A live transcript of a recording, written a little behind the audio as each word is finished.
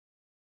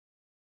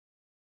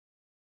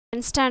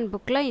Instant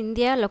புக்கில்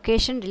India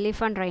location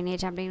relief and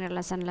drainage அப்படிங்கிற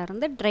லெசனில்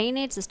இருந்து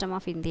ட்ரைனேஜ் சிஸ்டம்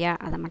ஆஃப் இந்தியா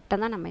அதை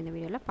மட்டும் தான் நம்ம இந்த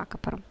வீடியோவில்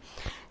பார்க்க போகிறோம்.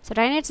 So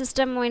drainage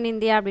system in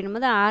India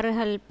அப்படின்னும்போது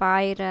ஆறுகள்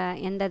பாயிற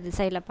எந்த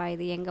திசையில்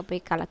பாயுது, எங்கே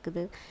போய்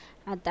கலக்குது,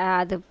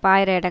 அது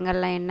பாயிற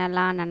இடங்கள்ல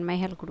என்னெல்லாம்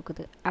நன்மைகள்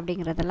கொடுக்குது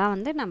அப்படிங்கிறதெல்லாம்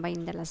வந்து நம்ம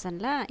இந்த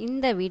லெசனில்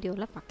இந்த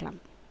வீடியோவில்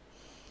பார்க்கலாம்.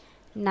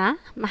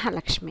 நான்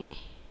Mahalakshmi.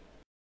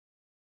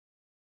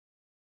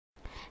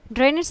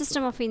 Drainage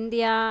system of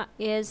India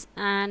is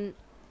an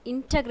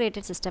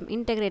integrated system.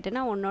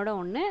 Integrated-னா ஒன்னோட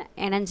ஒன்று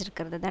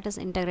இணைஞ்சிருக்கிறது. That is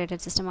integrated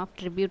system of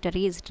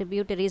tributaries.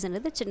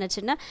 Tributaries-ன்றது சின்ன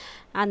சின்ன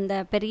அந்த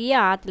பெரிய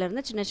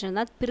ஆற்றுலேருந்து சின்ன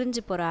சின்னதாக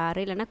பிரிஞ்சு போகிற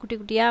ஆறு, இல்லைன்னா குட்டி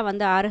குட்டியாக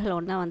வந்து ஆறுகள்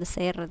ஒன்றா வந்து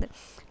சேர்றது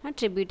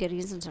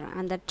tributaries-ன்னு சொல்கிறாங்க.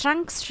 அந்த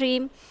trunk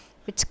stream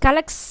which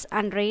collects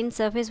and drains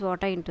surface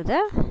water into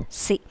the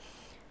sea.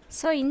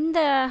 So இந்த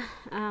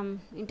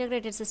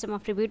இன்டகிரேட்டட் சிஸ்டம்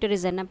ஆஃப்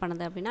ட்ரிபியூட்டரிஸ் என்ன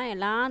பண்ணுது அப்படின்னா,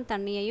 எல்லா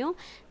தண்ணியையும்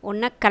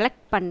ஒன்றா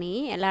கலெக்ட் பண்ணி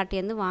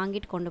எல்லாட்டையும்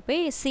வாங்கிட்டு கொண்டு போய்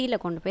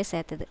சீயில் கொண்டு போய்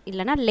சேர்த்துது,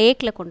 இல்லைனா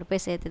லேக்கில் கொண்டு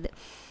போய் சேர்த்துது.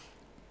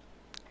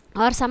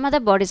 R some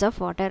other bodies of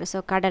water. So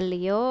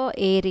கடல்லையோ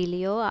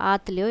ஏரியிலையோ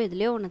ஆற்றுலையோ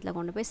இதுலையோ ஒன்றுத்தில்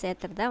கொண்டு போய்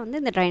சேர்த்துறதா வந்து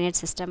இந்த ட்ரைனேஜ்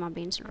சிஸ்டம்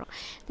அப்படின்னு சொல்கிறோம்.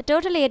 The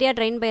total area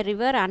drain by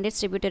river and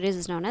it's tributaries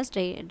is known as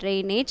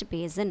drainage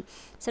basin.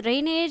 So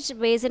drainage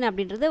basin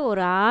அப்படின்றது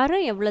ஒரு ஆறு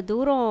எவ்வளோ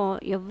தூரம்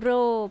எவ்வளோ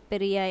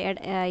பெரிய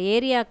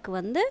ஏரியாவுக்கு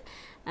வந்து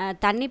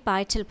தண்ணி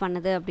பாய்ச்சல்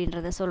பண்ணுது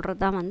அப்படின்றத சொல்கிறது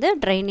தான் வந்து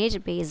ட்ரைனேஜ்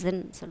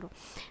பேசின் சொல்கிறோம்.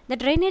 The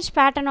drainage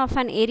pattern of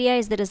an area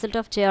is the result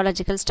of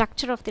geological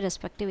structure of the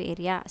respective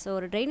area. So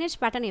ஒரு ட்ரைனேஜ்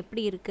பேட்டர்ன்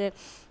எப்படி இருக்குது,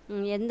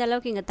 எந்த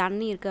அளவுக்கு இங்கே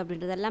தண்ணி இருக்குது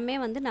அப்படின்றது எல்லாமே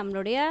வந்து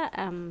நம்மளுடைய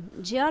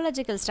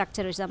ஜியாலஜிக்கல்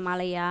ஸ்ட்ரக்சர்,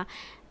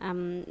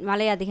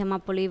 மழை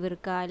அதிகமாக பொழிவு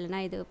இருக்கா, இல்லைனா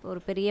இது ஒரு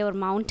பெரிய ஒரு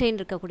மவுண்டெயின்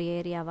இருக்கக்கூடிய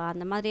ஏரியாவா,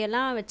 அந்த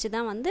மாதிரியெல்லாம் வச்சு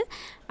தான் வந்து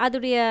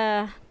அதோடைய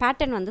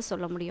பேட்டர்ன் வந்து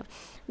சொல்ல முடியும்.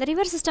 இந்த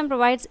river system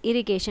provides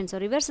irrigation. So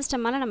river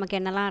சிஸ்டமால் நமக்கு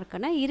என்னெல்லாம்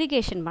இருக்குன்னா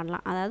இரிகேஷன்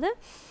பண்ணலாம், அதாவது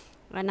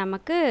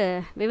நமக்கு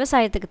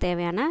விவசாயத்துக்கு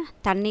தேவையான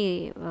தண்ணி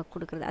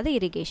கொடுக்குறது, அது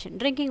இரிகேஷன்.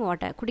 ட்ரிங்கிங்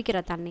வாட்டர்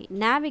குடிக்கிற தண்ணி.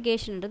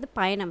 நேவிகேஷன்ன்றது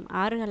பயணம்,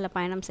 ஆறுகளில்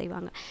பயணம்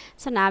செய்வாங்க,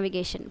 ஸோ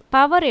நேவிகேஷன்.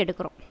 பவர்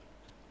எடுக்கிறோம்,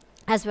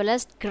 as well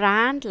as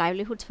grant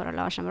livelihoods for a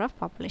large number of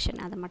population.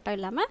 அது மட்டும்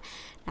இல்லாமல்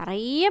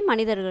நிறைய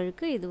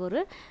மனிதர்களுக்கு இது ஒரு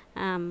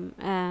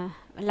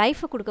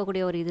லைஃபை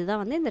கொடுக்கக்கூடிய ஒரு இது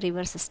தான் வந்து இந்த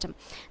river system.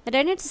 The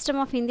drainage system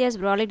of India is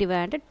broadly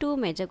divided into two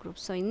major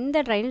groups. So இந்த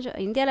ட்ரைனேஜ்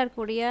இந்தியாவில்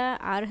இருக்கக்கூடிய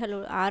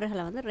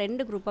ஆறுகளை வந்து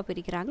ரெண்டு குரூப்பாக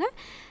பிரிக்கிறாங்க,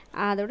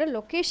 அதோட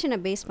லொக்கேஷனை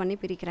பேஸ் பண்ணி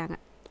பிரிக்கிறாங்க.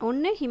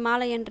 ஒன்று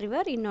ஹிமாலயன்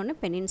ரிவர், இன்னொன்று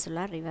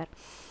peninsular river.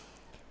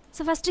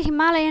 So first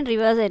Himalayan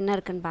reverse என்ன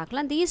இருக்குன்னு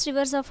பார்க்கலாம். These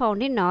reverse are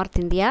found in north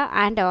India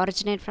and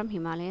originate from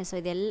Himalaya. So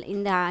இது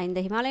இந்த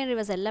ஹிமாலயன்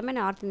ரிவர்ஸ் எல்லாமே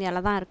நார்த்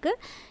இந்தியாவில் தான் இருக்குது.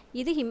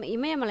 இது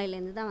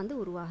இமயமலையிலேருந்து தான் வந்து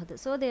உருவாகுது.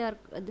 So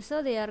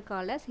they are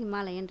called as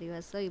Himalayan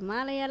reverse. So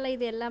ஹிமாலயாவில்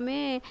இது எல்லாமே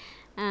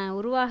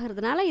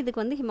உருவாகிறதுனால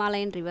இதுக்கு வந்து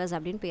ஹிமாலயன் ரிவர்ஸ்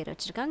அப்படின்னு பேர்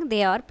வச்சுருக்காங்க.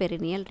 They are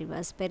perineal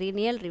reverse.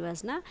 Perineal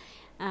ரிவர்ஸ்னால்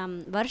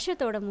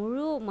வருஷத்தோட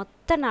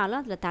மொத்த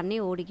நாளும் அதில் தண்ணி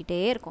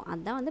ஓடிக்கிட்டே இருக்கும்,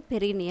 அதுதான் வந்து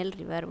பெரினியல்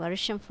ரிவர்.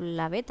 வருஷம்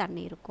ஃபுல்லாகவே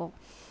தண்ணி இருக்கும்.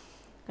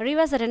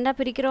 ரிவர்ஸ் ரெண்டாக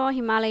பிரிக்கிறோம்,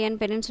 Himalayan,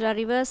 peninsular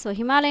reverse. So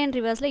Himalayan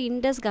ரிவர்ஸில்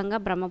இண்டஸ், கங்கா,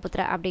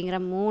 பிரம்மபுத்திரா அப்படிங்கிற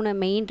 3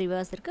 மெயின்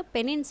ரிவர்ஸ் இருக்குது.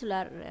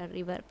 பெனின்சுலர்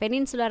ரிவர்,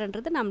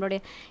 பெனின்சுலர்ன்றது நம்மளுடைய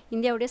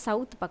இந்தியாவுடைய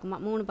சவுத் பக்கமாக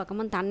 3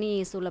 பக்கமும் தண்ணி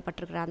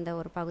சூழப்பட்டிருக்கிற அந்த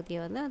ஒரு பகுதியை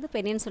வந்து அது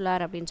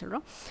பெனின்சுலர் அப்படின்னு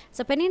சொல்கிறோம்.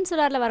 ஸோ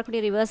பெனின்சுலரில்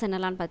வரக்கூடிய ரிவர்ஸ்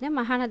என்னெல்லாம்னு பார்த்தீங்கன்னா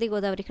மகாநதி,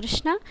 கோதாவரி,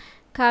 கிருஷ்ணா,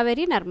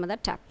 காவேரி, நர்மதா,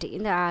 டாப்டி.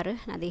 இந்த 6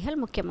 நதிகள்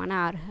முக்கியமான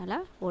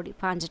ஆறுகளாக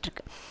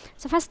பாஞ்சிட்ருக்கு.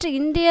 So first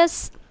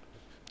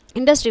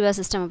Indies river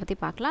system பற்றி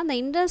பார்க்கலாம். இந்த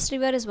Indies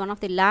river is one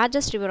of the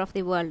largest river of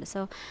the world. So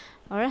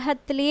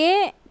உலகத்திலேயே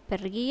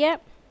பெரிய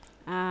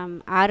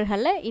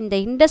ஆறுகளில் இந்த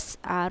இண்டஸ்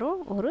ஆறும்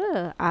ஒரு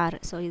ஆறு.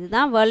 ஸோ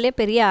இதுதான் வேர்ல்ட்லேயே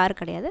பெரிய ஆறு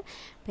கிடையாது,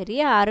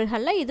 பெரிய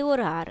ஆறுகளில் இது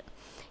ஒரு ஆறு.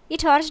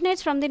 It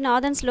originates from the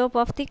northern slope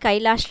of the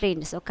Kailash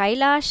range. So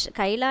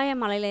கைலாய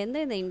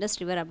மலையிலேருந்து இந்த இண்டஸ்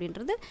ரிவர்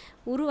அப்படின்றது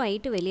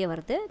உருவாயிட்டு வெளியே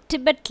வருது.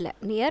 டிபெட்டில்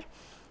நியர்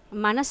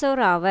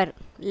மனசோராவர்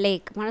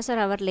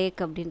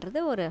லேக்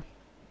அப்படின்றது ஒரு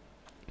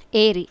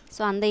ஏரி.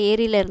 ஸோ அந்த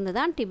ஏரியிலேருந்து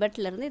தான்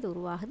டிபெட்லேருந்து இது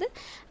உருவாகுது.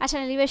 At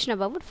an elevation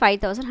about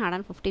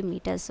 5150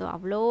 metres. So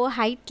அவ்வளோ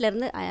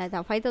ஹைட்லேருந்து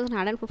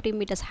 5150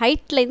 மீட்டர்ஸ்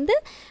ஹைட்லேருந்து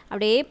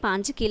அப்படியே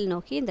பாஞ்சு கீழ்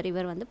நோக்கி இந்த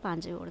ரிவர் வந்து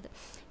பாஞ்சு ஓடுது.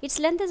 It's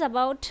length is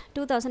about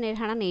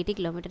 2880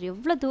 kilometre.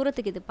 எவ்வளோ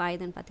தூரத்துக்கு இது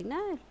பாயுதுன்னு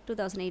பார்த்தீங்கன்னா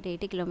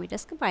 2880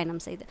 கிலோமீட்டர்ஸ்க்கு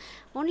பயணம் செய்யுது.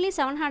 Only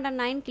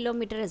 709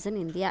 kilometre is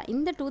in India.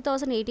 இந்த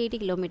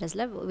 2880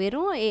 கிலோமீட்டர்ஸில்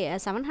வெறும்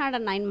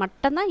 709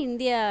 மட்டும்தான்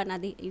இந்தியா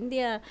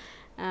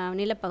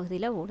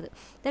நிலப்பகுதியில் ஓடுது.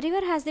 The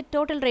river has the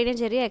total drainage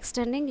area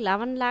extending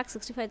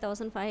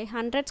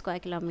 11,65,500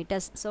 square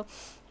kilometres. So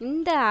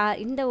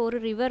இந்த ஒரு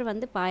ரிவர்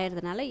வந்து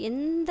பாயறதுனால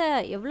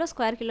எவ்வளோ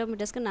ஸ்கொயர்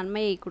கிலோமீட்டர்ஸ்க்கு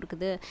நன்மையை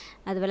கொடுக்குது,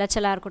 அது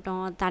விளைச்சலாக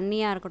இருக்கட்டும்,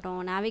 தண்ணியாக இருக்கட்டும்,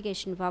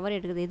 நேவிகேஷன், பவர்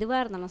எடுக்குது,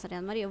 எதுவாக இருந்தாலும் சரி,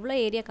 அது மாதிரி எவ்வளோ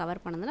ஏரியா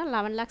கவர் பண்ணுதுன்னா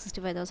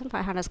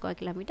 11,65,500 square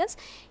kilometres,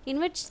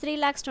 in which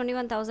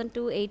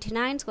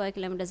 3,21,289 square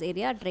kilometres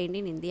area train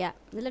in India.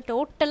 இதில்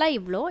டோட்டலாக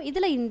இவ்வளோ,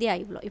 இதில் இந்தியா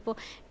இவ்வளோ. இப்போது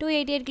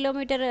 288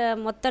 கிலோமீட்டர்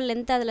மொத்த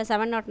லென்த் அதில்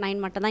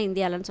 709 மட்டும் தான்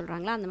இந்தியாவில்னு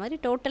சொல்கிறாங்களா, அந்த மாதிரி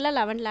டோட்டலாக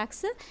 11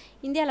 lakhs,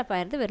 இந்தியாவில்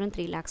பாயிறது வெறும்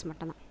 3 lakhs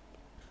மட்டும்தான்.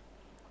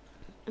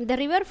 The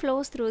river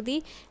flows through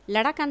the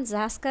Ladakh and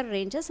Zanskar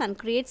ranges and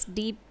creates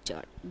deep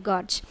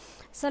gorge.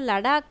 So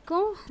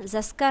லடாக்கும்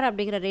Zanskar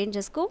அப்படிங்கிற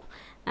ரேஞ்சஸ்க்கும்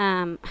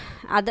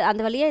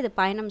அந்த வழியாக இது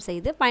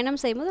பயணம்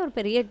செய்யும்போது ஒரு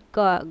பெரிய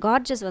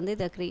கார்ஜஸ் வந்து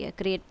இதை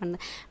க்ரியேட் பண்ணுது.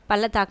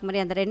 பள்ளத்தாக்கு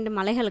மாதிரி அந்த 2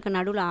 மலைகளுக்கு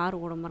நடுவில் ஆறு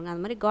ஓடும் பாருங்க,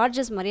 அந்த மாதிரி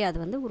கார்ஜஸ் மாதிரி அது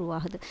வந்து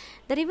உருவாகுது.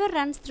 The river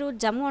runs through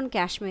Jammu and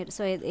Kashmir.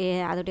 So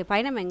அதோடைய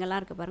பயணம்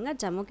எங்கெல்லாம் இருக்குது பாருங்கள்.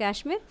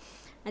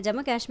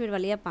 ஜம்மு காஷ்மீர்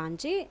வழியாக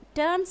பாஞ்சு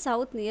turn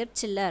south near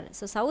chiller.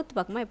 So south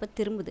பக்கமாக இப்போ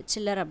திரும்புது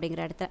சில்லர்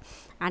அப்படிங்கிற இடத்துல.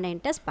 And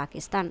enters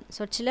Pakistan.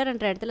 ஸோ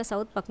சில்லர்ன்ற இடத்துல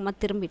சவுத் பக்கமாக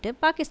திரும்பிட்டு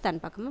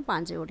பாகிஸ்தான் பக்கமாக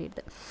பாஞ்சு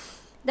ஓடிடுது.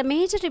 The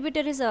major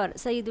tributaries R.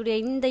 So இதோடைய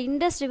இந்த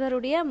இண்டஸ்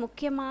ரிவருடைய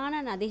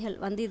முக்கியமான நதிகள்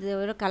வந்து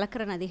இதோட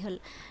கலக்கிற நதிகள்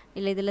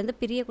இல்லை இதுலேருந்து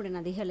பிரியக்கூடிய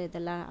நதிகள்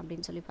இதெல்லாம்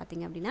அப்படின்னு சொல்லி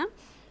பார்த்தீங்க அப்படின்னா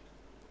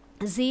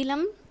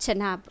ஜீலம்,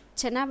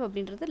 செனாப்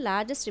அப்படின்றது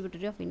லார்ஜஸ்ட்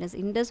ட்ரிபியூட்டரி ஆஃப்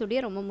இண்டஸ் உடைய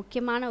ரொம்ப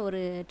முக்கியமான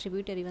ஒரு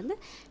ட்ரிபியூட்டரி வந்து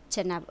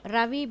Chenab.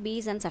 Ravi,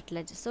 peace and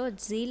Sutlej. So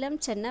Jhelum,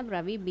 Chenab,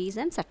 Ravi,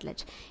 peace and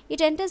Sutlej.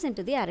 It enters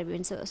into the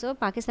Arabian. So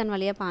Pakistan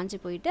வழியாக பாஞ்சு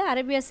போயிட்டு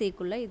அரேபியா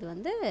சீக்குள்ளே இது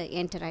வந்து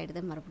என்டர்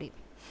ஆகிடுது மறுபடியும்.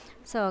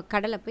 ஸோ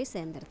கடலை போய்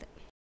சேர்ந்துருது.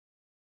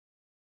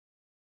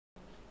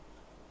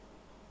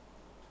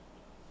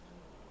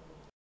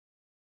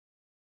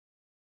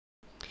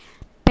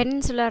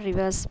 பெனின்சுலர்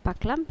ரிவர்ஸ்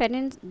பார்க்கலாம்.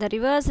 த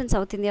reverse in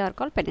South India R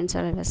call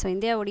peninsular reverse. So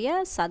இந்தியாவுடைய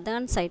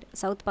சதர்ன் சைடு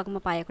சவுத்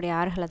பக்கமாக பாயக்கூடிய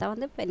ஆறுகளை தான்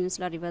வந்து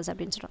பெனின்சுலர் ரிவர்ஸ்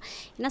அப்படின்னு சொல்கிறோம்.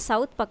 ஏன்னா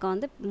சவுத் பக்கம்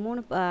வந்து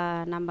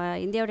நம்ம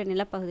இந்தியாவுடைய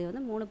நிலப்பகுதி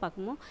வந்து 3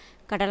 பக்கமும்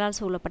கடலால்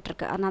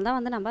சூழப்பட்டிருக்கு. அதனால தான்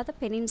வந்து நம்ம அதை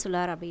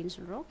பெனின்சுலர் அப்படின்னு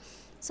சொல்கிறோம்.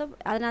 ஸோ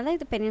அதனால தான்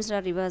இது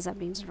பெனின்சுலர் ரிவர்ஸ்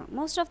அப்படின்னு சொல்கிறோம்.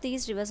 Most of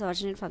these reverse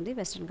originate from the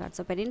western God's.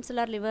 So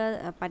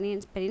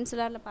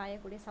பெனின்சுலரில்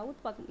பாயக்கூடிய south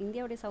பக்கம்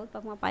இந்தியாவுடைய சவுத்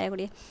பக்கமாக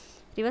பாயக்கூடிய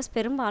ரிவர்ஸ்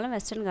பெரும்பாலும்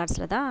வெஸ்டர்ன்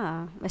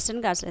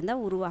காட்ஸ்லேருந்து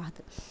தான்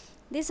உருவாகுது.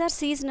 தீஸ் ஆர்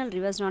சீசனல்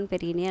ரிவர்ஸ், நான்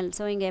பெரினியல்.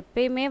 ஸோ இங்கே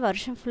எப்பயுமே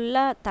வருஷம்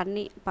ஃபுல்லாக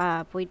தண்ணி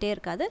போயிட்டே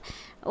இருக்காது.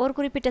 ஒரு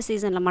குறிப்பிட்ட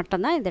சீசனில்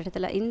மட்டும்தான் இந்த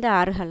இடத்துல இந்த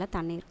ஆறுகளில்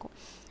தண்ணி இருக்கும்.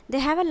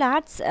 They have a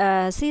large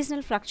seasonal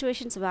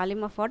fluctuations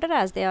volume of water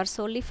as they are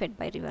solely fed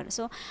by river.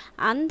 So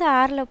அந்த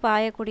ஆறில்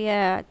பாயக்கூடிய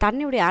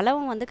தண்ணியுடைய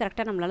அளவும் வந்து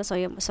கரெக்டாக நம்மளால்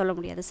சொல்ல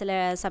முடியாது. சில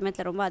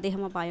சமயத்தில் ரொம்ப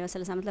அதிகமாக பாயும்,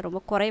 சில சமயத்தில்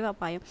ரொம்ப குறைவாக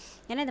பாயும்.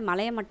 ஏன்னா இது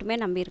மலையை மட்டுமே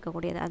நம்பி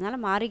இருக்கக்கூடியது. அதனால்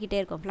மாறிக்கிட்டே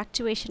இருக்கும்.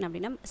 ஃப்ளக்சுவேஷன்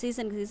அப்படின்னா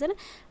சீசனுக்கு சீசன்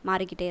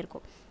மாறிக்கிட்டே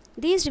இருக்கும்.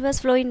 These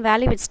rivers flow in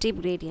valley with steep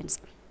gradients.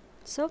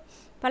 So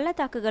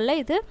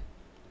பள்ளத்தாக்குகளில் இது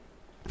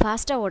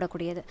ஃபாஸ்ட்டாக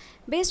ஓடக்கூடியது.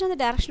 Based on the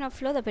direction of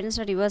flow the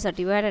peninsular reverse R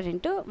divided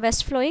into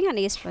west flowing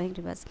and east flowing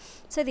reverse.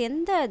 So இது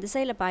எந்த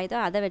திசையில் பாயுதோ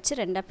அதை வச்சு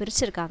 2ஆக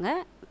பிரிச்சிருக்காங்க.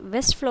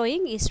 வெஸ்ட்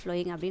ஃப்ளோயிங், ஈஸ்ட்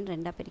ஃப்ளோயிங் அப்படின்னு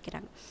 2ஆக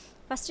பிரிக்கிறாங்க.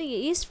 ஃபஸ்ட்டு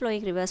ஈஸ்ட்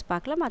ஃப்ளோயிங் ரிவர்ஸ்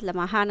பார்க்கலாம். அதில்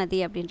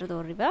மகாநதி அப்படின்றது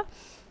ஒரு river.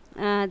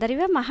 The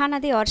river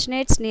Mahanadi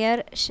originates near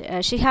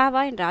Shihava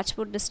in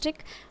Rajput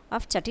district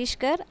of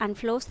Chhattisgarh and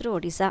flows through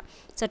Odisha.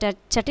 So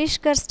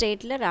Chhattisgarh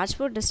stateல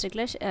Rajput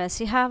டிஸ்ட்ரிக்டில்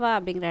ஷிஹாவா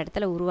அப்படிங்கிற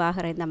இடத்துல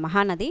உருவாகிற இந்த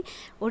மகாநதி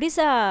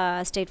ஒடிசா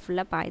ஸ்டேட்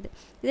ஃபுல்லாக பாயுது.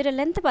 இதோட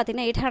லென்த்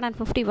பார்த்திங்கன்னா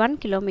 851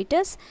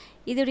 கிலோமீட்டர்ஸ்.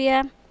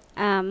 இதோடைய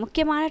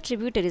முக்கியமான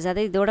ட்ரிபியூட்டரிஸ்,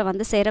 அதாவது இதோட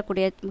வந்து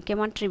சேரக்கூடிய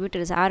முக்கியமான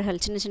ட்ரிபியூட்டரிஸ்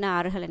ஆறுகள், சின்ன சின்ன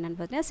ஆறுகள் என்னென்னு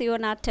பார்த்தீங்கன்னா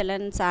சியோனார்,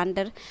 Telen,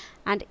 Santner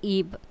and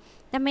ebb.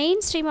 The main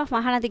stream of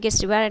Mahanadi gets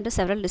divided into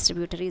several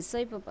distributaries. So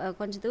இப்போ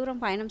கொஞ்சம்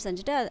தூரம் பயணம்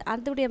செஞ்சுட்டு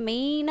அதோடைய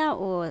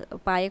மெயினாக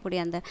பாயக்கூடிய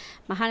அந்த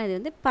மகாநதி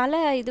வந்து பல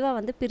இதுவாக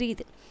வந்து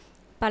பிரியுது.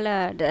 பல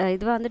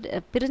இதுவாக வந்து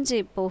பிரிஞ்சு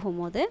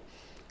போகும்போது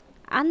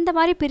அந்த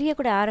மாதிரி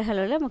பிரியக்கூடிய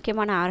ஆறுகளில்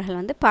முக்கியமான ஆறுகள்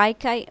வந்து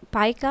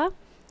பாய்கா,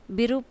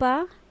 பிரூபா,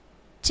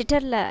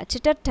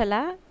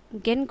 சிட்டர்டலா,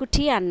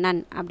 கென்குட்டி அண்ட்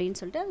நன் அப்படின்னு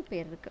சொல்லிட்டு அது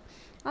பேர் இருக்குது.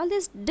 All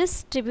this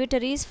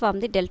distributaries form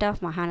the delta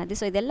of Mahanadi.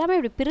 So இது எல்லாமே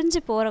இப்படி பிரிஞ்சு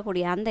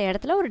போகக்கூடிய அந்த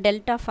இடத்துல ஒரு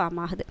டெல்டா ஃபார்ம்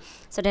ஆகுது.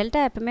 ஸோ டெல்டா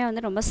எப்பவுமே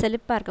வந்து ரொம்ப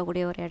செழிப்பாக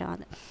இருக்கக்கூடிய ஒரு இடம்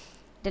அது.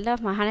 Delta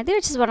of Mahanadi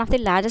which is one of the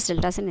largest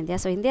deltas in India.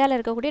 So இந்தியாவில்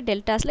இருக்கக்கூடிய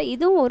டெல்டாஸில்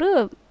இதுவும் ஒரு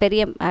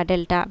பெரிய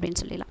டெல்டா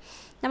அப்படின்னு சொல்லிடலாம்.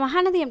 இந்த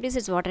Mahanadi எம்டிஸ்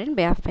it's water in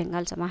bay of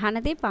Bengal. So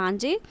Mahanadi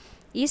பாஞ்சு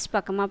ஈஸ்ட்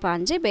பக்கமாக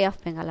பாஞ்சு பே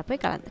ஆஃப் பெங்காலில்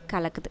போய்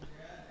கலக்குது.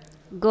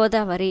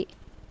 கோதாவரி.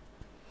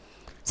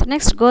 ஸோ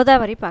நெக்ஸ்ட்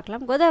கோதாவரி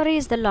பார்க்கலாம். Godavari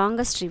is the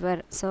longest river.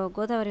 So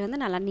Godavari வந்து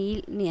நல்லா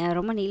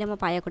ரொம்ப நீளமாக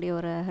பாயக்கூடிய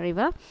ஒரு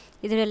ரிவர்.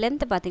 இதோடைய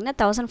லென்த் பார்த்திங்கன்னா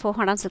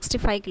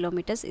 1465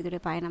 கிலோமீட்டர்ஸ்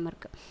இதோடைய பயணம்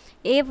இருக்குது.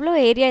 எவ்வளோ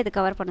ஏரியா இது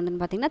கவர்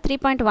பண்ணுதுன்னு பார்த்திங்கன்னா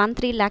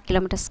 3.13 lakh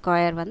கிலோமீட்டர்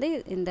ஸ்கொயர் வந்து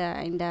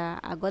இந்த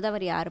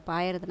கோதாவரி ஆறு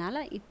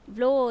பாயறதுனால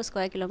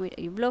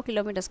இவ்வளோ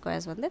கிலோமீட்டர்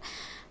ஸ்கொயர்ஸ் வந்து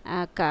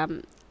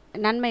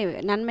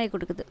நன்மை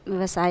கொடுக்குது.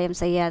 விவசாயம்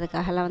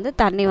செய்யாததுக்காகலாம் வந்து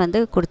தண்ணி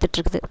வந்து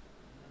கொடுத்துட்ருக்குது.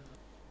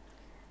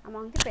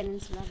 among the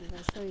peninsular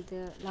rivers. So இது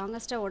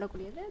லாங்கஸ்ட்டாக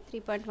ஓடக்கூடியது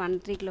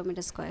 3.13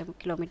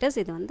 கிலோமீட்டர்ஸ்.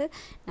 இது வந்து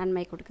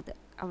நன்மை கொடுக்குது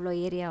அவ்வளோ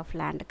ஏரியா ஆஃப்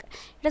லேண்டுக்கு.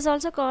 It is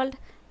also called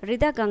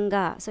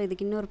ரிதகங்கா. So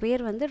இதுக்கு இன்னொரு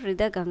பேர் வந்து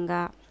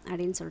ரிதகங்கா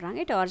அப்படின்னு சொல்கிறாங்க.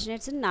 It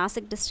originates in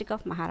Nashik district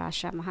of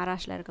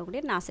மகாராஷ்டிராவில்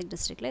இருக்கக்கூடிய நாசிக்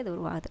டிஸ்ட்ரிக்டில் இது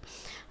உருவாகுது.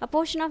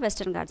 Portion of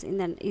western God's.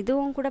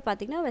 இதுவும் கூட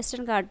பார்த்திங்கன்னா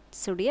வெஸ்டர்ன்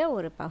காட்ஸுடைய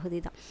ஒரு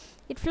பகுதி தான்.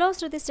 It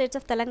flows to the states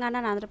of Telangana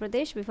and Andhra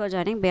Pradesh before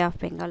joining bay of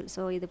Bengal.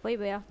 So இது போய்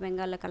பே ஆஃப்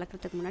பெங்காலில்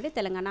கலக்கிறதுக்கு முன்னாடி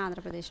தெலங்கானா,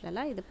 ஆந்திர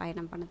பிரதேஷ்லலாம் இது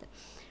பயணம் பண்ணுது.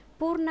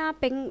 பூர்ணா,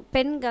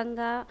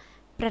 பென்கங்கா,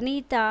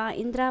 பிரணீதா,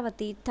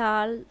 இந்திராவதி,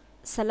 தால்,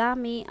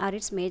 salami R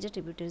it's major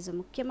tributaries.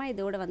 முக்கியமாக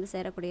இதோட வந்து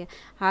சேரக்கூடிய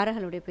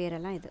ஆறுகளுடைய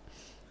பேரெல்லாம் இது.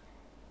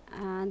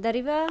 The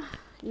river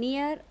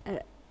near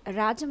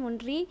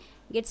Rajamundry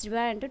gets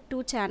divided into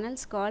two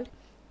channels called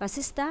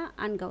Vasistha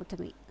and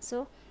Gautami. So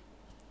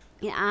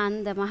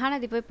அந்த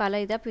மகாநதி போய் பல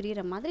இதாக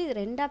பிரிகிற மாதிரி இது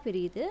ரெண்டாக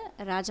பிரியுது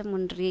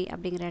ராஜமுன்றி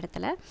அப்படிங்கிற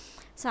இடத்துல.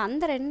 ஸோ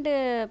அந்த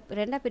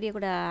ரெண்டாக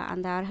பிரியக்கூட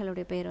அந்த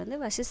ஆறுகளுடைய பேர் வந்து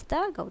வசிஸ்தா,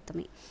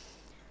 Gautami.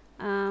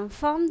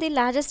 Form the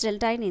largest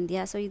delta in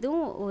India. So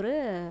இதுவும் ஒரு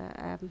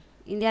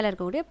இந்தியாவில்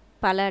இருக்கக்கூடிய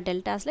பல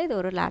டெல்டாஸில் இது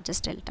ஒரு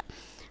largest delta.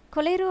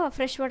 கொலேரு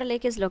fresh water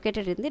lakh is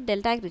located in the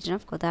டெல்டாக் region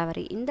of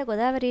Godavari. இந்த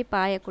கோதாவரி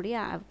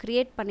பாயக்கூடிய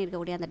கிரியேட்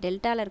பண்ணியிருக்கக்கூடிய அந்த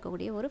டெல்டாவில்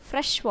இருக்கக்கூடிய ஒரு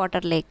ஃப்ரெஷ்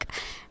வாட்டர் லேக்,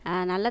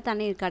 நல்ல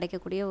தண்ணீர்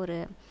கிடைக்கக்கூடிய ஒரு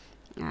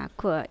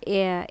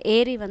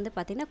ஏரி வந்து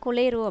பார்த்திங்கன்னா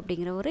கொலேரு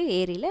அப்படிங்கிற ஒரு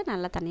ஏரியில்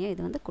நல்ல தண்ணியாக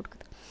இது வந்து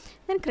கொடுக்குது.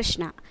 தென்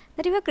Krishna.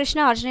 The river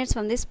Krishna originates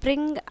from the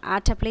spring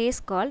at a place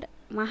called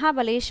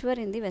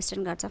Mahabaleshwar in the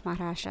western God's of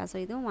Maharashtra. So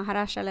இதுவும்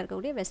மகாராஷ்டிராவில்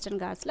இருக்கக்கூடிய வெஸ்டர்ன்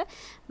காட்ஸில்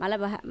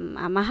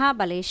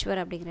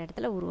மகாபலேஸ்வர் அப்படிங்கிற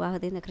இடத்துல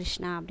உருவாகுது இந்த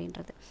கிருஷ்ணா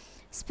அப்படின்றது.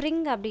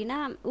 ஸ்ப்ரிங் அப்படின்னா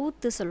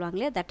ஊத்து சொல்லுவாங்க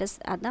இல்லையா,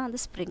 அதுதான்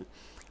வந்து spring.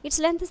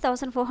 It's length is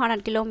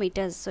 1400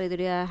 kilometres. So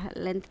இதோடைய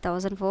லென்த்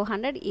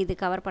 1400. இது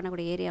கவர்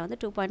பண்ணக்கூடிய ஏரியா வந்து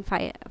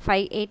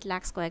 2.58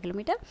 lakh square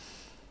kilometre.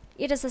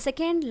 It is the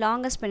second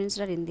longest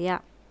peninsular India.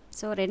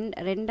 So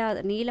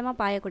ரெண்டாவது நீளமாக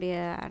பாயக்கூடிய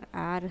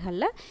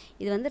ஆறுகளில்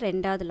இது வந்து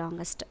ரெண்டாவது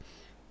longest.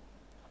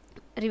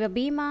 River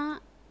Bima,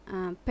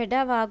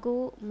 பெடவாகு,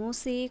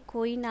 Mushi,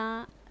 Koyna,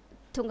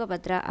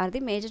 Tungabhadra are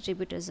the major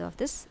tributaries of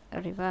this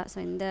river. So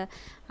in the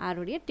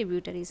Arudia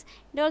tributaries,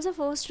 it also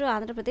flows through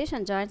Andhra Pradesh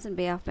and joins in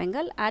Bay of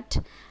Bengal at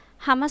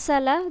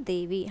Hamasala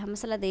Devi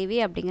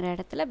அப்படிங்கிற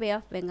இடத்துல bay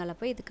of பெங்காலில்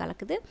போய் இது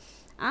கலக்குது.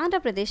 ஆந்திர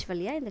பிரதேஷ்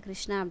வழியாக இந்த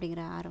கிருஷ்ணா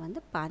அப்படிங்கிற ஆறு வந்து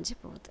பாஞ்சு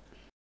போகுது.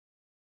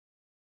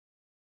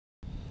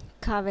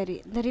 Kaveri.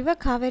 The river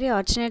Kaveri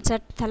originates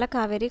at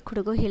Thalakaveri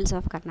Kudagu hills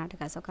of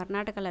Karnataka. So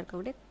கர்நாடகாவில்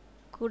இருக்கக்கூடிய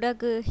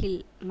குடகு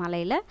ஹில்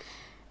மலையில்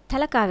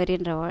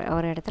தலக்காவேரின்ற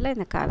ஒரு இடத்துல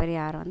இந்த காவேரி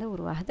ஆறு வந்து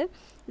உருவாகுது.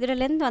 இதோட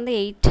லென்த் வந்து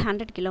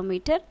 800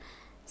 கிலோமீட்டர்.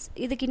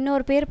 இதுக்கு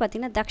இன்னொரு பேர்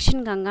பார்த்திங்கன்னா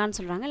தக்ஷின் கங்கான்னு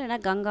சொல்கிறாங்க, இல்லைனா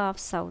கங்கா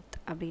ஆஃப் சவுத்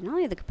அப்படின்னும்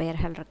இதுக்கு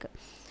பெயர்கள் இருக்குது.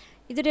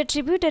 இதோடைய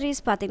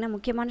ட்ரிபியூட்டரிஸ் பார்த்திங்கன்னா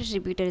முக்கியமான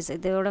ட்ரிபியூட்டரிஸ்,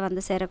 இதோட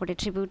வந்து சேரக்கூடிய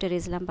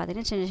ட்ரிபியூட்டரிஸ்லாம்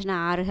பார்த்திங்கன்னா சின்ன சின்ன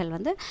ஆறுகள்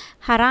வந்து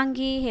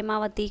ஹராங்கி,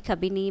 ஹேமாவதி,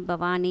 கபினி,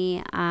 பவானி,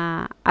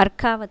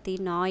 அர்க்காவதி,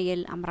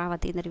 நாயல்,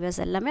 அமராவதி, இந்த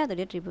ரிவர்ஸ் எல்லாமே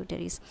அதோடைய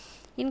tributaries.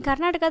 In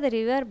Karnataka the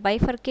river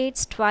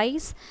பைஃபர்கேட்ஸ்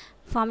twice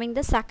forming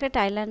the sacred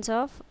islands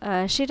of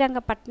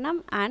Srirangapatnam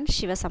and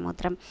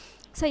Shivasamudram.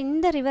 So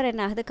இந்த ரிவர்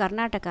என்ன ஆகுது,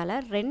 கர்நாடகாவில்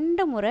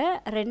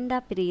ரெண்டாக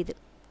பிரியுது.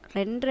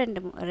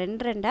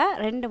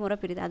 ரெண்டு முறை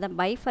பிரியுது. அதான்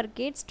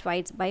பைஃபர்கேட்ஸ்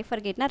ட்வைஸ்.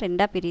 பைஃபர்கேட்னா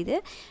ரெண்டாக பிரியுது,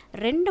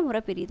 2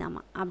 முறை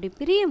பிரியுதாமா. அப்படி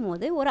பிரியும்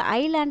போது ஒரு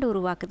ஐலாண்டு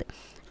உருவாக்குது.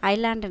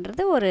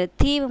 ஐலாண்டுன்றது ஒரு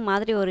தீவு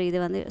மாதிரி ஒரு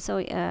இது வந்து, ஸோ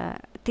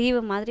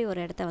தீவு மாதிரி ஒரு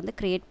இடத்த வந்து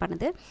க்ரியேட்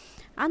பண்ணுது.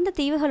 அந்த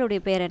தீவுகளுடைய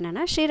பேர்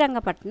என்னென்னா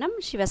ஸ்ரீரங்கப்பட்டினம்,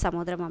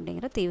 சிவசமுத்திரம்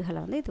அப்படிங்கிற தீவுகளை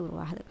வந்து இது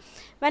உருவாகுது.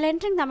 While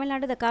entering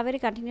Tamil Nadu, the Kaveri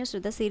continues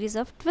with a series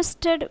of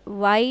twisted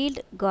wild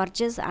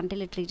gorges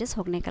until it reaches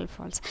Hognekal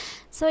Falls.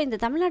 So இந்த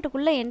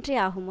தமிழ்நாட்டுக்குள்ளே என்ட்ரி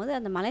ஆகும்போது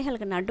அந்த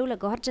மலைகளுக்கு நடுவில்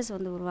கார்ஜஸ்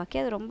வந்து உருவாக்கி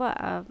அது ரொம்ப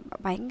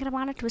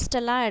பயங்கரமான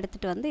ட்விஸ்டெல்லாம்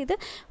எடுத்துகிட்டு வந்து இது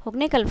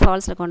ஹொக்னேக்கல்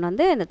ஃபால்ஸில் கொண்டு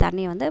வந்து இந்த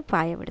தண்ணியை வந்து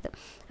பாய விடுது.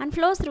 And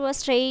flows through a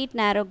straight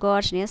நேரோ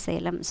garage near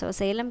Salem. So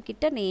Salem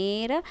கிட்ட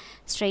நேராக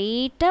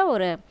ஸ்ட்ரெயிட்டாக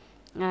ஒரு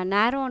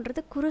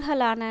நேரோன்றது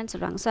குறுகலானன்னு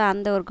சொல்லுவாங்க. ஸோ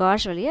அந்த ஒரு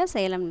காஷ் வழியாக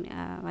சேலம்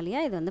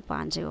வழியாக இது வந்து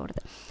பாஞ்சு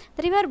ஓடுது.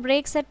 The river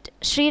breaks at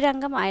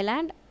Srirangam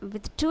island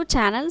with 2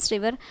 channels,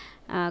 river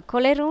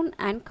கொலேரூன்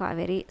and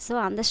Kaveri. So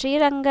அந்த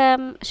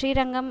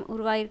ஸ்ரீரங்கம்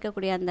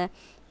உருவாகிருக்கக்கூடிய அந்த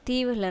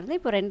தீவுலேருந்து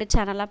இப்போ 2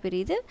 சேனலாக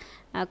பிரியுது.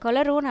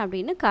 கொலரூன்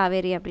அப்படின்னு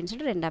காவேரி அப்படின்னு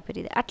சொல்லிட்டு 2ஆக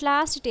பிரியுது. At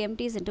lost it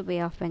எம்டிஸ் into bay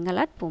of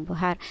Bengal at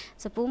Poompuhar.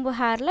 So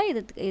பூம்புகாரில்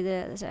இது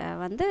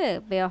வந்து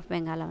பே ஆஃப்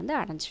பெங்காலை வந்து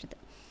அடைஞ்சிடுது.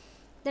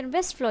 தென்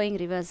வெஸ்ட் ஃப்ளோயிங்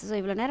ரிவர்ஸ். ஸோ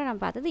இவ்வளோ நேரம்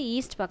நம்ம பார்த்தது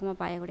ஈஸ்ட் பக்கமாக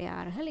பாயக்கூடிய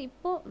ஆறுகள்.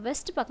 இப்போது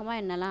வெஸ்ட்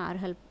பக்கமாக என்னெல்லாம்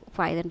ஆறுகள்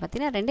பாயுதுன்னு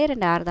பார்த்தீங்கன்னா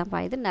 2 ஆறு தான்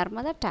பாயுது.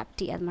 நர்மதா,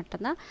 டாப்டி, அது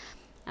மட்டும்தான்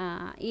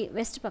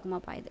வெஸ்ட்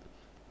பக்கமாக பாயுது.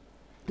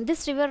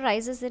 This river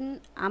rises in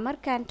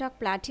அமர்கேண்டாக்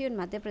plateau இன்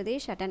மத்திய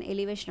Pradesh at an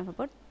elevation of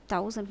about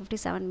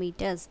 1057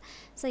 meters.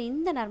 So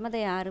இந்த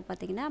நர்மதை ஆறு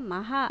பார்த்திங்கன்னா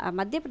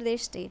மத்திய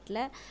பிரதேஷ் ஸ்டேட்டில்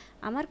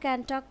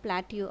அமர்கேண்டாக்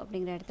பிளாட்டியூ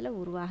அப்படிங்கிற இடத்துல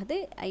உருவாகுது.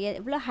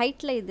 எவ்வளோ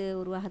ஹைட்டில் இது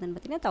உருவாகுதுன்னு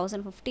பார்த்திங்கன்னா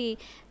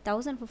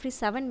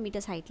 1057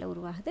 meters ஹைட்டில்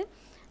உருவாகுது.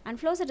 And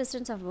flows a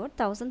distance of about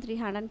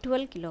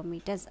 1312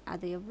 kilometers.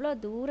 அது எவ்வளோ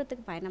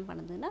தூரத்துக்கு பயணம்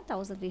பண்ணுதுன்னா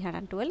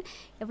 1312.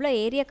 எவ்வளோ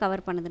ஏரியா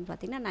கவர் பண்ணுதுன்னு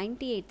பார்த்தீங்கன்னா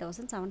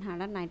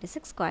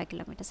 98,796 square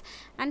kilometers.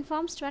 And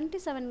forms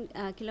 27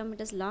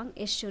 kilometers long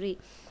எஸ்சுரி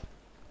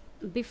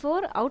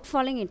before out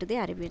falling into the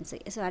Arabian sea.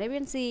 So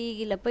Arabian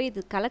சீயில் போய்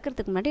இது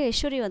கலக்கிறதுக்கு முன்னாடி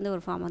எஸ்சுரி வந்து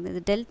ஒரு ஃபார்ம் வந்து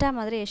இது டெல்டா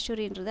மாதிரி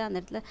எஸ்சுரின்றது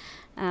அந்த இடத்துல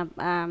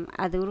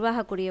அது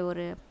உருவாகக்கூடிய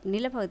ஒரு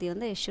நிலப்பகுதி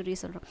வந்து எஸ்சுரி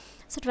சொல்கிறோம்.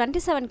 ஸோ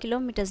 27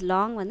 kilometers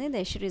லாங் வந்து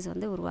இந்த எஸ்சுரிஸ்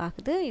வந்து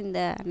உருவாகுது இந்த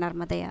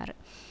நர்மதை ஆறு.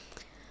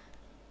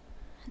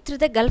 Through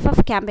the gulf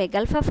of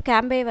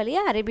Cambay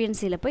வழியாக அரேபியன்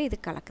சீயில் போய் இது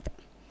கலக்குது.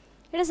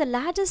 It is the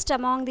largest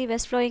among the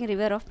west flowing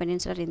river of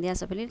peninsular India.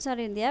 So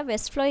peninsular India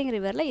west flowing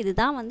ரிவரில்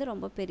இதுதான் வந்து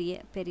ரொம்ப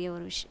பெரிய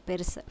ஒரு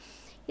பெருசு.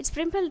 It's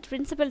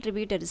principal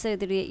tributary. ஸோ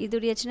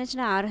இதுடைய சின்ன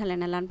சின்ன ஆறுகள்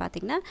என்னெல்லான்னு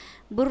பார்த்தீங்கன்னா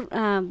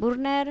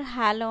புர்னர்,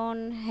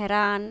 ஹாலோன்,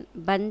 ஹெரான்,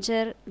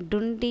 பஞ்சர்,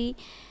 டுண்டி,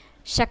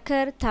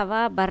 ஷக்கர்,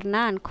 தவா,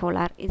 பர்னா அண்ட்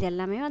கோலார் இது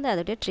எல்லாமே வந்து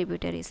அதோடைய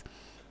tributaries.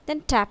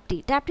 Then டாப்டி.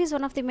 டாப்டி is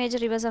one of the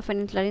major reverse of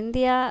peninsular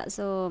India.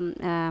 So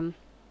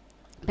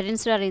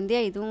peninsular India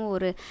இதுவும்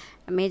ஒரு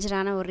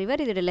மேஜரான ஒரு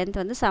ரிவர். இதோட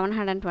லென்த் வந்து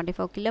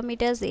 724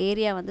 கிலோமீட்டர்ஸ்,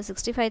 ஏரியா வந்து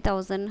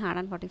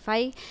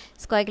 65,145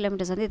 ஸ்கொயர்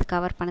கிலோமீட்டர்ஸ் வந்து இது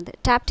கவர் பண்ணுது.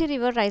 டாப்டி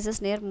river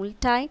rises near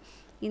முல்டாய்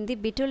in the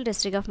பிட்டுல்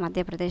district of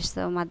மத்திய பிரதேஷ்.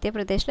 ஸோ மத்திய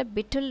பிரதேஷில்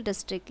பிட்டுல்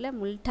டிஸ்ட்ரிக்டில்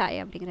முல்டாய்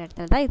அப்படிங்கிற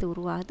இடத்துல தான் இது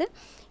உருவாகுது.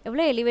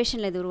 எவ்வளோ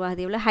எலிவேஷனில் இது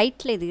உருவாகுது, எவ்வளோ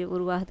ஹைட்டில் இது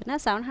உருவாகுதுன்னா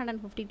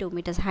 752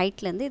 மீட்டர்ஸ்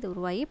ஹைட்லேருந்து இது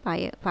உருவாகி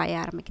பாய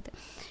ஆரம்பிக்குது.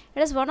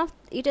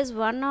 It is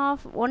one of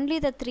only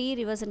the 3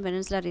 rivers in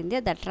peninsular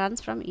India that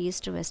runs from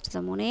east to west. So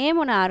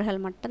 3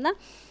 ஆறுகள் மட்டும்தான்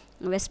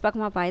வெஸ்ட்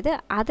பக்கமாக பாயுது.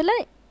 அதில்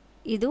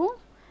இதுவும்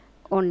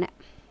ஒன்று.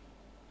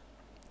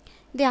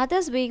 The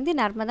others being the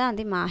Narmada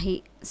and the Mahi.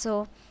 So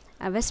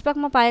west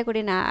பக்கமாக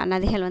பாயக்கூடிய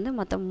நதிகள் வந்து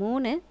மொத்தம்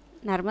 3,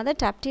 நர்மதா,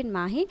 டாப்டி அண்ட்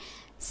மாஹி.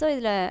 ஸோ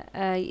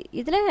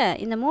இதில்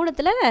இந்த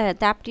 3த்தில்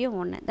டாப்டியும்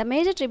ஒன்று. The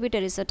major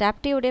tributaries. So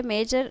டாப்டியோடைய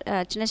major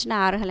சின்ன சின்ன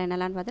ஆறுகள்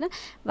என்னெல்லான்னு பார்த்தீங்கன்னா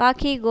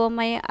walkie,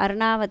 கோமை,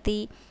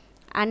 Arunavati,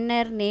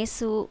 அன்னர்,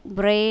 நேசு,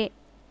 pure,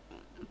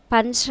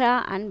 பன்ஷா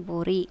and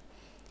Pori.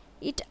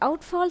 It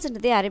அவுட்ஃபால்ஸ்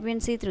into the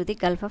Arabian sea through the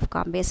gulf of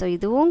Cambay. So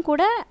இதுவும்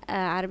கூட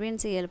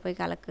அரேபியன் சீயில் போய்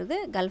கலக்குது.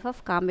 கல்ஃப்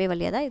ஆஃப் காம்பே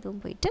வழியாக தான்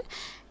இதுவும் போயிட்டு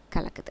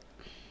கலக்குது.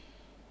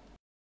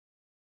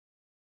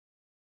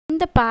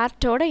 இந்த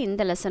பார்ட்டோட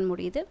இந்த லெசன்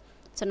முடியுது.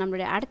 ஸோ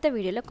நம்மளுடைய அடுத்த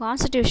வீடியோவில்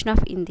கான்ஸ்டிடியூஷன்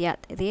ஆஃப் இந்தியா,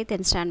 இதே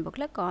 10th ஸ்டாண்டர்ட்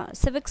புக்கில்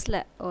சிவிக்ஸில்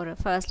ஒரு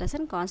first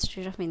lesson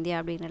constitution of India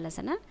அப்படிங்கிற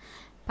லெசனை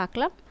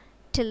பார்க்கலாம்.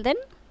 டில்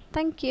தென்,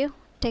 தேங்க்யூ,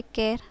 டேக்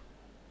கேர்.